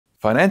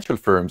Financial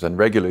firms and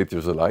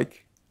regulators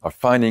alike are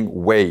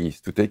finding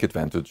ways to take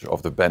advantage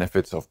of the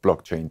benefits of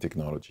blockchain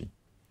technology.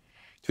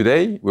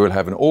 Today, we will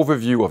have an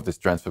overview of this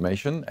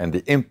transformation and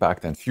the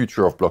impact and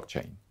future of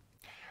blockchain.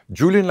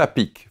 Julian La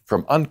Picque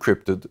from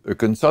Uncrypted, a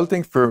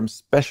consulting firm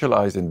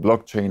specialized in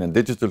blockchain and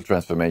digital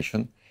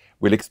transformation,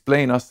 will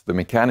explain us the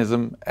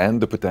mechanism and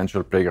the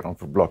potential playground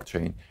for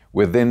blockchain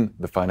within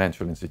the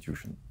financial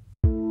institution.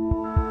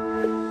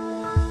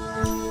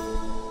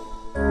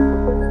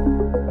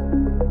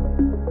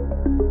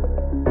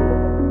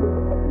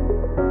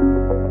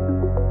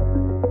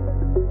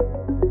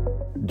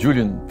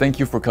 Julian, thank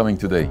you for coming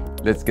today.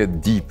 Let's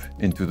get deep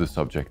into the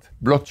subject.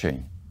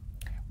 Blockchain.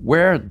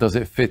 Where does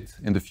it fit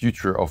in the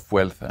future of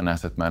wealth and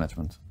asset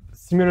management?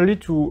 Similarly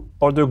to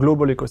other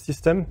global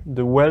ecosystem,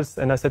 the wealth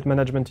and asset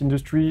management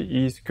industry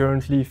is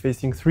currently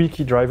facing three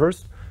key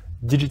drivers: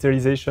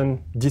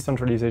 digitalization,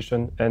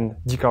 decentralization, and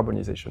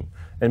decarbonization.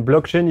 And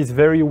blockchain is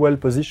very well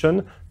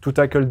positioned to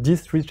tackle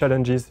these three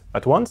challenges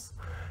at once.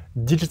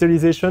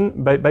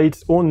 Digitalization, by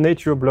its own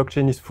nature,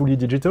 blockchain is fully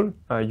digital.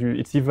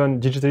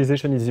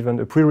 Digitalization is even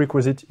a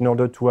prerequisite in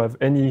order to have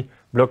any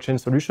blockchain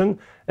solution.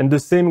 And the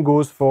same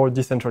goes for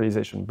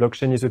decentralization.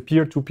 Blockchain is a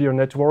peer-to-peer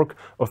network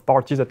of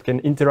parties that can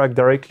interact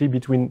directly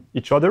between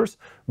each others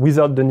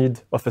without the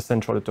need of a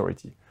central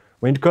authority.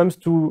 When it comes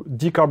to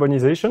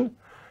decarbonization,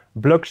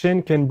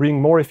 blockchain can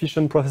bring more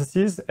efficient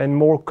processes and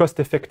more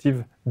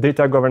cost-effective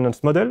data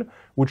governance model,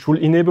 which will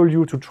enable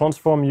you to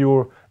transform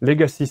your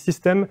legacy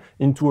system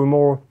into a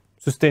more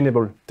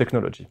sustainable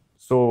technology.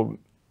 So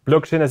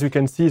blockchain, as you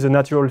can see, is a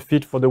natural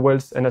fit for the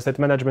wealth and asset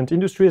management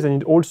industries,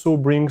 and it also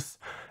brings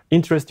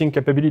interesting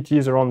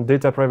capabilities around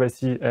data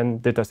privacy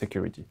and data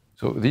security.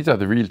 So these are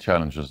the real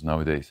challenges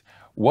nowadays.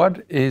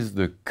 What is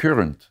the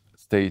current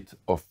state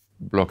of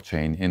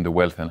blockchain in the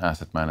wealth and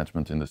asset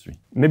management industry?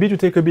 Maybe to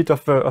take a bit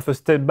of a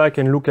step back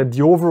and look at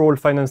the overall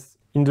finance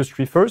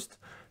industry first.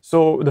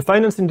 So the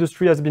finance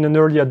industry has been an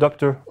early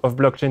adopter of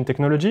blockchain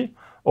technology.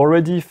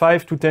 Already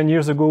 5 to 10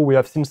 years ago, we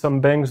have seen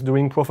some banks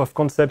doing proof of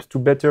concept to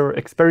better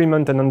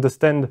experiment and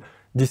understand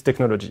this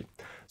technology.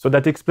 So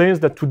that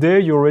explains that today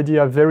you already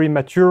have very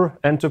mature,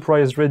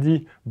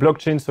 enterprise-ready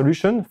blockchain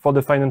solution for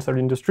the financial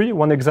industry.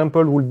 One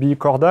example would be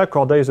Corda.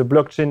 Corda is a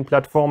blockchain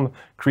platform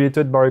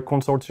created by a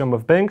consortium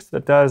of banks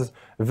that has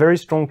very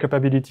strong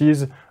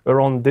capabilities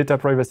around data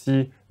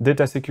privacy,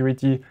 data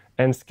security,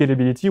 and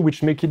scalability,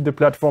 which make it the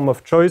platform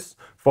of choice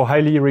for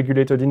highly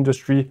regulated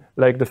industry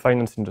like the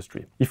finance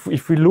industry.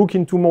 If we look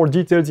into more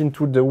details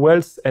into the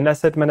wealth and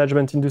asset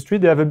management industry,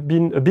 they have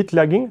been a bit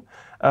lagging,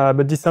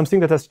 but this is something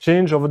that has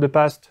changed over the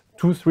past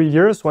 2-3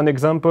 years. One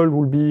example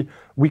would be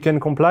We Can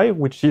Comply,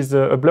 which is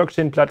a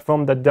blockchain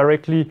platform that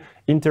directly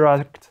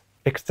interacts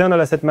external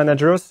asset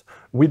managers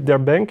with their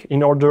bank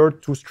in order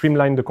to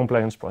streamline the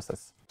compliance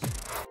process.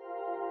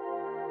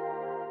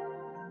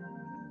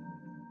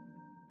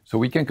 So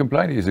We Can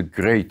Comply is a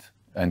great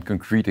and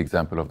concrete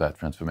example of that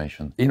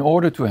transformation. In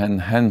order to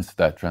enhance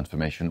that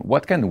transformation,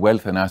 what can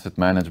wealth and asset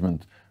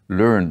management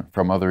learn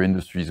from other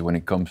industries when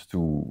it comes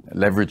to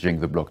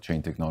leveraging the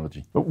blockchain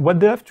technology? What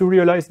they have to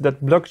realize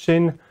that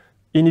blockchain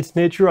in its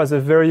nature has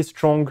a very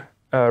strong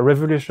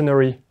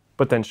revolutionary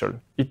potential.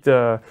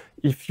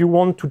 If you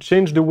want to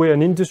change the way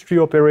an industry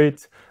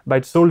operates by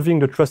solving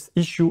the trust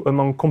issue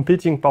among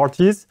competing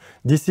parties,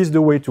 this is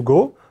the way to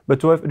go.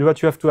 But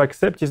what you have to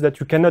accept is that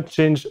you cannot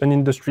change an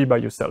industry by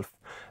yourself.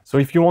 So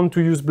if you want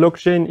to use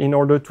blockchain in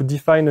order to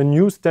define a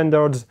new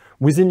standards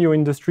within your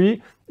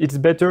industry, it's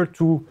better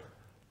to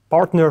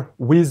partner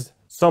with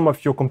some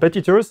of your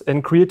competitors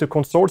and create a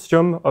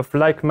consortium of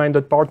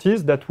like-minded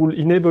parties that will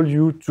enable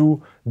you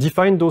to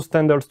define those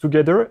standards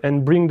together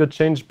and bring the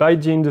change by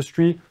the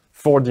industry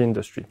for the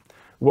industry.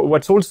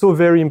 What's also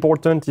very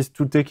important is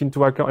to take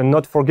into account and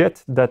not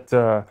forget that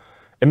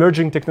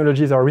emerging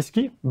technologies are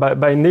risky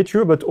by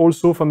nature, but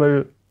also from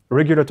a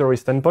regulatory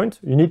standpoint.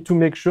 You need to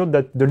make sure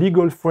that the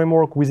legal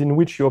framework within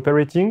which you're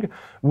operating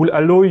will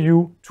allow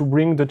you to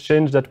bring the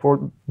change that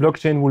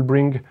blockchain will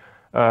bring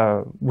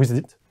with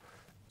it.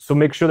 So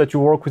make sure that you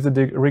work with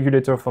the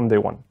regulator from day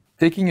one.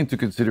 Taking into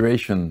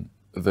consideration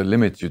the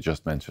limits you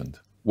just mentioned,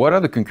 what are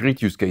the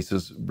concrete use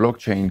cases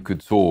blockchain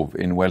could solve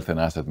in wealth and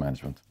asset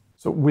management?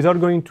 So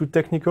without going too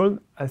technical,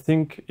 I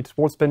think it's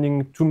worth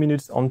spending 2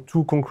 minutes on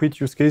 2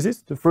 concrete use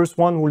cases. The first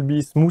one will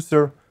be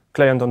smoother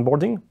client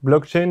onboarding.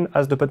 Blockchain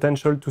has the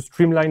potential to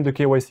streamline the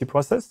KYC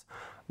process.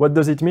 What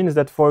does it mean is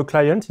that for a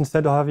client,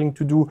 instead of having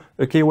to do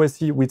a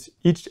KYC with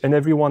each and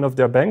every one of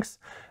their banks,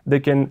 they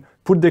can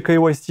put the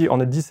KYC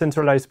on a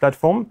decentralized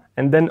platform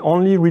and then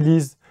only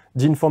release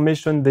the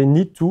information they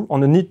need to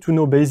on a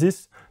need-to-know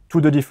basis to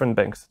the different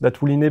banks.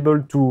 That will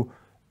enable to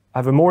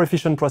have a more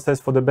efficient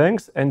process for the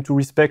banks and to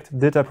respect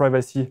data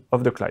privacy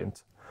of the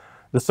client.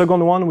 The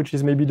second one, which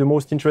is maybe the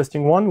most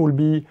interesting one, will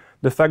be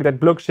the fact that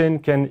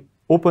blockchain can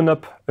open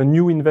up a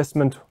new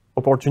investment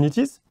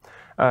opportunities.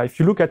 If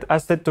you look at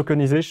asset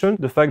tokenization,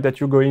 the fact that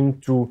you're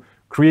going to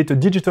create a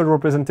digital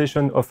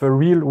representation of a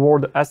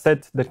real-world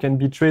asset that can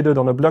be traded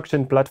on a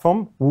blockchain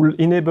platform will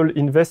enable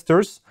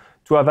investors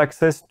to have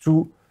access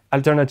to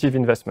alternative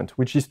investment,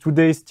 which is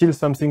today still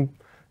something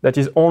that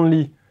is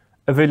only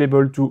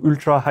available to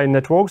ultra-high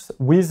networks.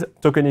 With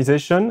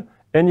tokenization,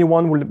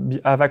 anyone will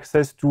have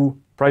access to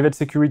private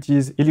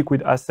securities,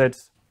 illiquid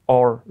assets,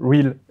 or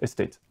real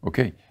estate.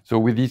 Okay, so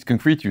with these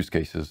concrete use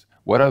cases,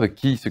 what are the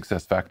key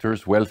success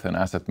factors wealth and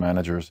asset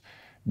managers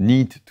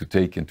need to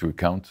take into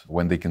account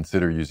when they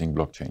consider using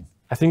blockchain?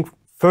 I think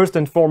first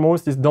and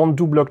foremost is don't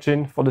do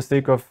blockchain for the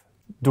sake of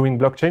doing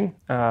blockchain.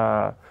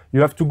 You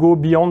have to go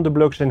beyond the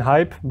blockchain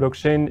hype.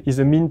 Blockchain is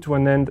a mean to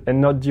an end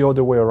and not the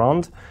other way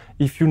around.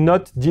 If you're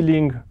not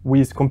dealing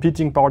with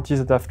competing parties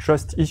that have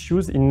trust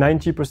issues, in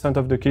 90%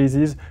 of the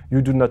cases,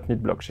 you do not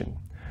need blockchain.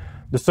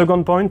 The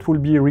second point will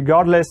be,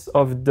 regardless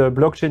of the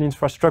blockchain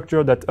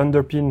infrastructure that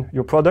underpin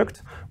your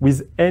product,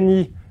 with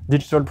any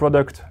digital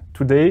product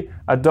today,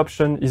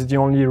 adoption is the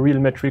only real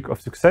metric of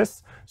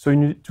success. So you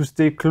need to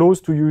stay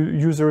close to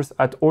users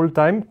at all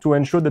time to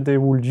ensure that they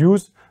will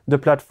use the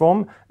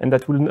platform and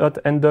that will not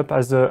end up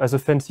as a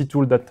fancy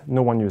tool that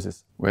no one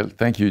uses. Well,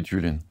 thank you,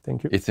 Julian.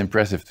 Thank you. It's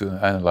impressive to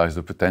analyze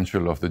the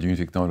potential of the new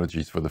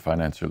technologies for the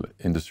financial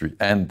industry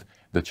and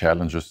the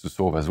challenges to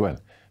solve as well.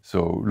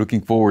 So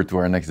looking forward to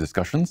our next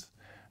discussions.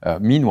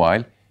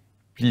 Meanwhile,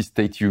 please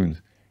stay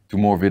tuned to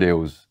more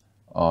videos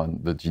on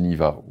the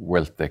Geneva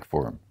Wealth Tech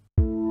Forum.